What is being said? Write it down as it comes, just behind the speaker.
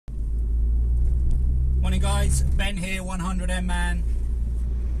guys, Ben here, 100M Man,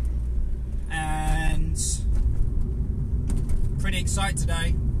 and pretty excited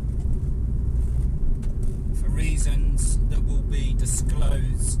today for reasons that will be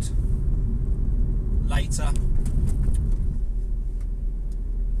disclosed later.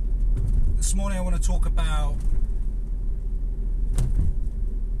 This morning I want to talk about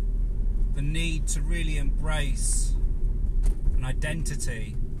the need to really embrace an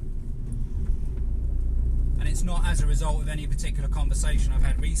identity. And it's not as a result of any particular conversation I've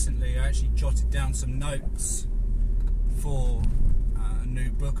had recently. I actually jotted down some notes for a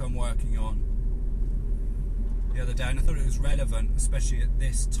new book I'm working on the other day, and I thought it was relevant, especially at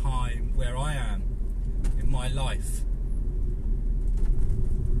this time where I am in my life.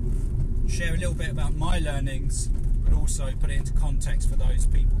 Share a little bit about my learnings, but also put it into context for those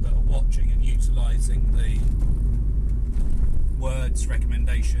people that are watching and utilising the words,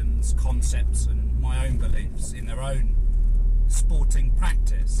 recommendations, concepts and my own beliefs in their own sporting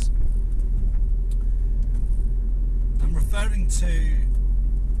practice. I'm referring to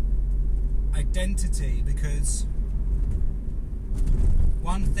identity because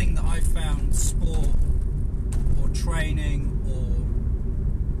one thing that I found sport or training or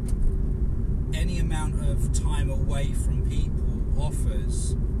any amount of time away from people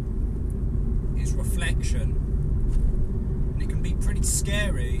offers is reflection. And it can be pretty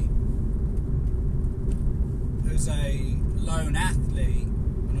scary as a lone athlete,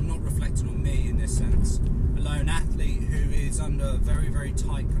 and I'm not reflecting on me in this sense, a lone athlete who is under very, very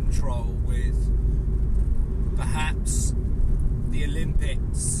tight control with perhaps the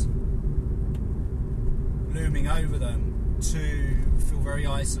Olympics looming over them, to feel very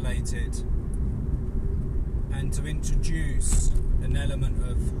isolated and to introduce an element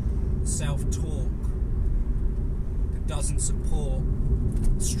of self-talk that doesn't support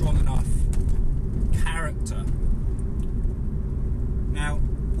strong enough character. Now,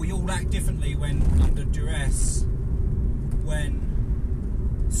 we all act differently when under duress, when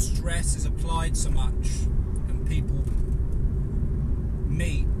stress is applied so much and people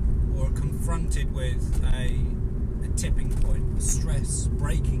meet or are confronted with a tipping point, a stress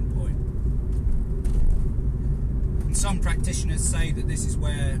breaking point. And some practitioners say that this is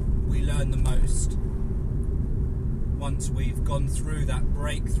where we learn the most. Once we've gone through that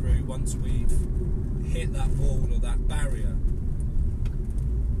breakthrough, once we've hit that wall or that barrier.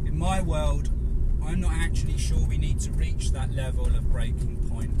 In my world, I'm not actually sure we need to reach that level of breaking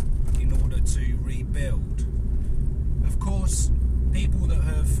point in order to rebuild. Of course, people that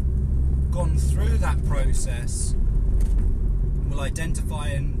have gone through that process will identify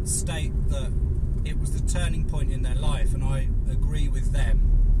and state that it was the turning point in their life, and I agree with them.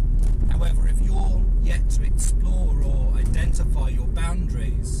 However, if you're yet to explore or identify your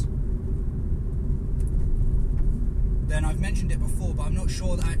boundaries, then I've mentioned it before, but I'm not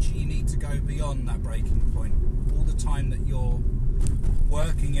sure that actually you need to go beyond that breaking point. All the time that you're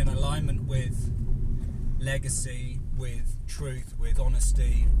working in alignment with legacy, with truth, with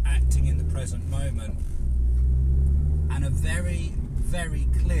honesty, acting in the present moment, and are very, very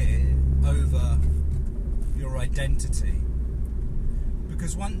clear over your identity.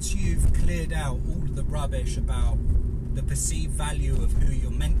 Because once you've cleared out all of the rubbish about the perceived value of who you're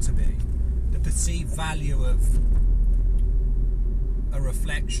meant to be, the perceived value of a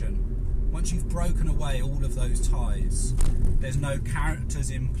reflection, once you've broken away all of those ties, there's no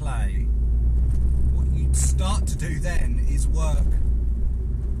characters in play, what you start to do then is work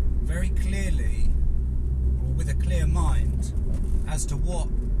very clearly, or with a clear mind, as to what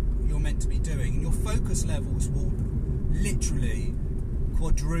you're meant to be doing, and your focus levels will literally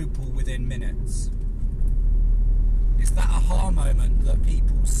quadruple within minutes. It's that aha moment that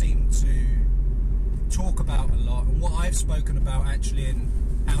people seem to talk about a lot, and what I've spoken about actually in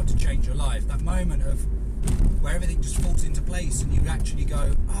How to Change Your Life, that moment of where everything just falls into place and you actually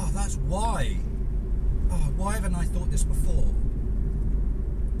go, oh, that's why. Oh, why haven't I thought this before?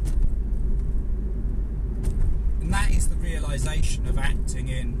 And that is the realization of acting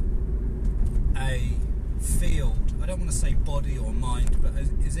in a field, I don't want to say body or mind, but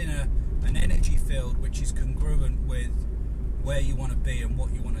is in an energy field which is congruent with where you want to be and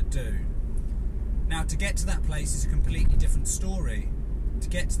what you want to do. Now, to get to that place is a completely different story. To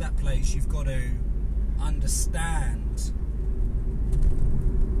get to that place, you've got to understand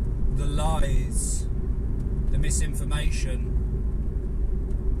the lies, the misinformation,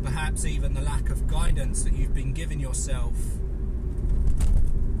 perhaps even the lack of guidance that you've been giving yourself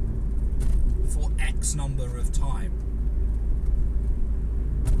for X number of time.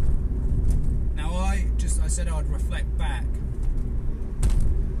 Now, I said I'd reflect back.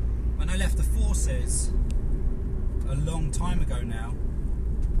 When I left the forces, a long time ago now,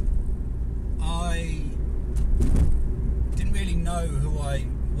 I didn't really know who I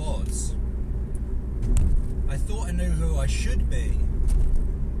was. I thought I knew who I should be,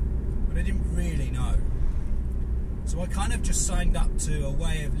 but I didn't really know. So I kind of just signed up to a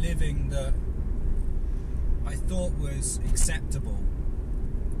way of living that I thought was acceptable.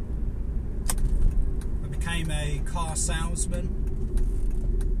 I became a car salesman.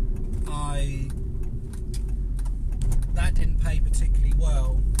 That didn't pay particularly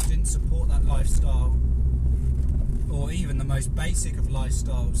well, didn't support that lifestyle, or even the most basic of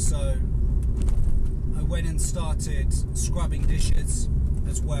lifestyles, so I went and started scrubbing dishes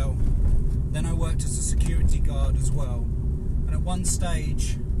as well. Then I worked as a security guard as well, and at one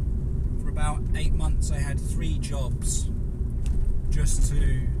stage, for about 8 months, I had 3 jobs just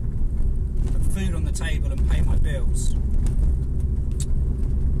to put food on the table and pay my bills.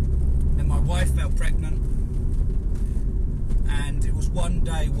 Then my wife fell pregnant, and it was one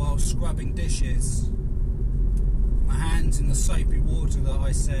day while scrubbing dishes, my hands in the soapy water, that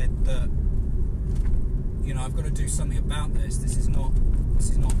I said that, you know, I've got to do something about this. This is not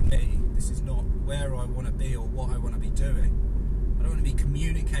me. This is not where I want to be or what I want to be doing. I don't want to be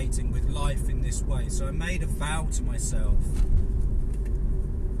communicating with life in this way. So I made a vow to myself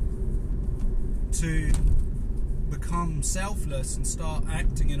to become selfless and start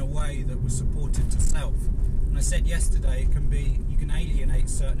acting in a way that was supportive to self. And I said yesterday, you can alienate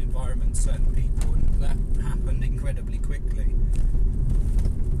certain environments, certain people, and that happened incredibly quickly.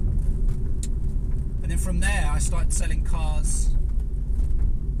 And then from there, I started selling cars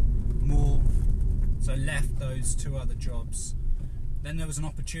more, so I left those 2 other jobs. Then there was an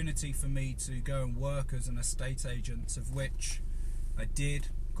opportunity for me to go and work as an estate agent, of which I did,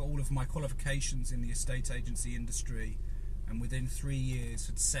 got all of my qualifications in the estate agency industry, and within 3 years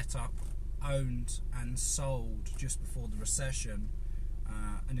had set up, owned and sold, just before the recession,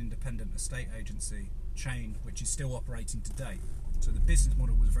 an independent estate agency chain, which is still operating today. So the business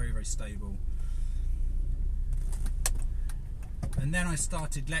model was very, very stable. And then I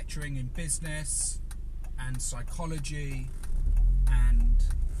started lecturing in business and psychology and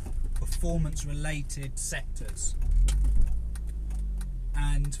performance related sectors,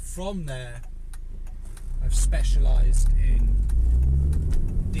 and from there I've specialised in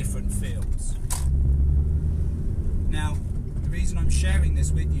different fields. Now, the reason I'm sharing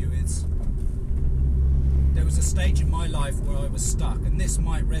this with you is there was a stage in my life where I was stuck, and this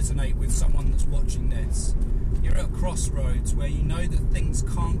might resonate with someone that's watching this. You're at a crossroads where you know that things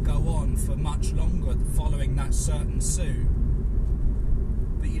can't go on for much longer following that certain suit,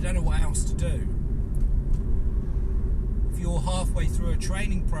 but you don't know what else to do. If you're halfway through a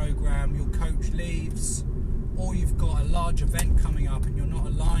training program, your coach leaves, or you've got a large event coming up and you're not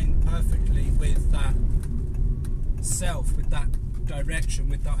aligned perfectly with that self, with that direction,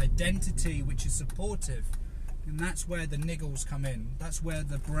 with that identity which is supportive, and that's where the niggles come in. That's where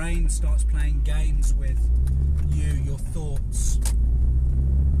the brain starts playing games with you, your thoughts,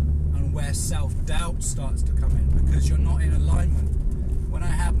 and where self-doubt starts to come in, because you're not in alignment. When I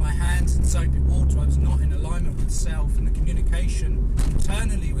had my hands in soapy water, I was not in alignment with self, and the communication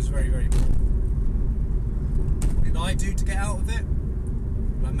internally was very, very poor. What did I do to get out of it?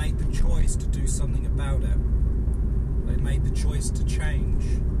 Well, I made the choice to do something about it. I made the choice to change.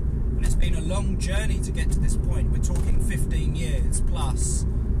 And it's been a long journey to get to this point. We're talking 15 years plus,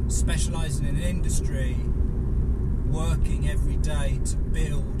 specialising in an industry, working every day to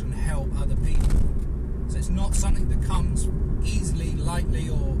build and help other people. So it's not something that comes easily, lightly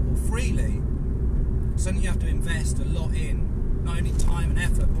or freely. It's something you have to invest a lot in, not only time and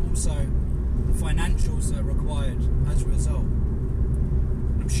effort, but also the financials that are required as a result.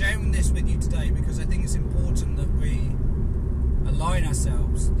 And I'm sharing this with you today because I think it's important that we align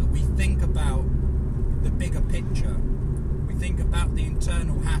ourselves, that we think about the bigger picture, we think about the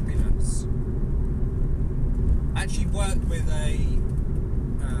internal happiness. I actually worked with a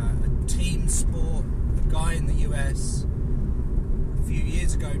team sport, a guy in the US a few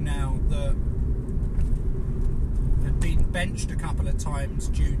years ago now that had been benched a couple of times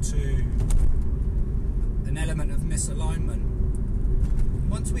due to an element of misalignment.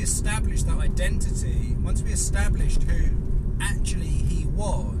 Once we established that identity, once we established who actually he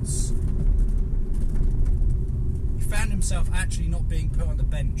was, he found himself actually not being put on the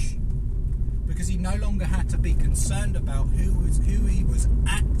bench, because he no longer had to be concerned about who he was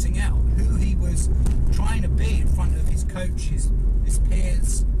acting out, who he was trying to be in front of his coach, his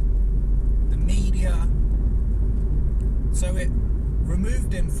peers, the media. So it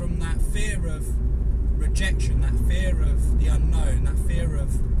removed him from that fear of rejection, that fear of the unknown, that fear of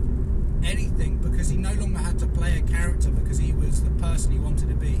anything, because he no longer had had to play a character because he was the person he wanted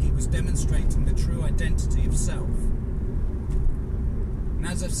to be. He was demonstrating the true identity of self. And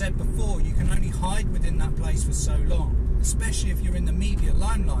as I've said before, you can only hide within that place for so long, especially if you're in the media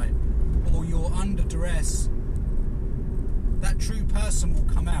limelight or you're under duress. That true person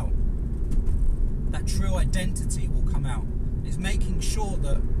will come out. That true identity will come out. It's making sure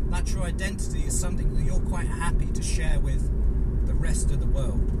that that true identity is something that you're quite happy to share with the rest of the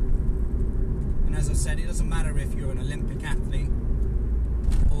world. And as I said, it doesn't matter if you're an Olympic athlete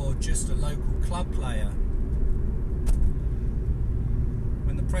or just a local club player.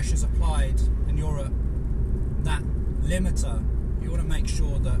 When the pressure's applied and you're at that limiter, you want to make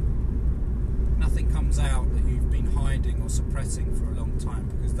sure that nothing comes out that you've been hiding or suppressing for a long time,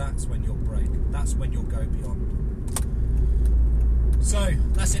 because that's when you'll break. That's when you'll go beyond. So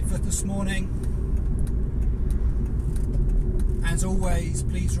that's it for this morning. As always,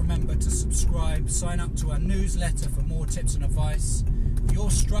 please remember to subscribe, sign up to our newsletter for more tips and advice. If you're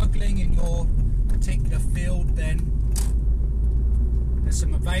struggling in your particular field, then there's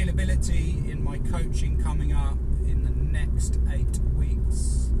some availability in my coaching coming up in the next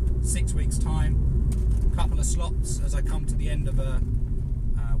 6 weeks time. A couple of slots as I come to the end of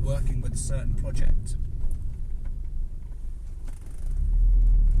working with a certain project.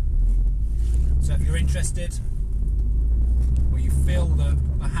 So if you're interested, or you feel that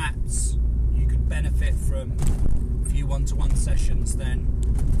perhaps you could benefit from a few one-to-one sessions, then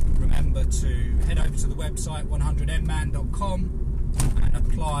remember to head over to the website 100mman.com and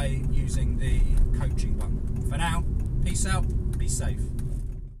apply using the coaching button. For now, peace out, be safe.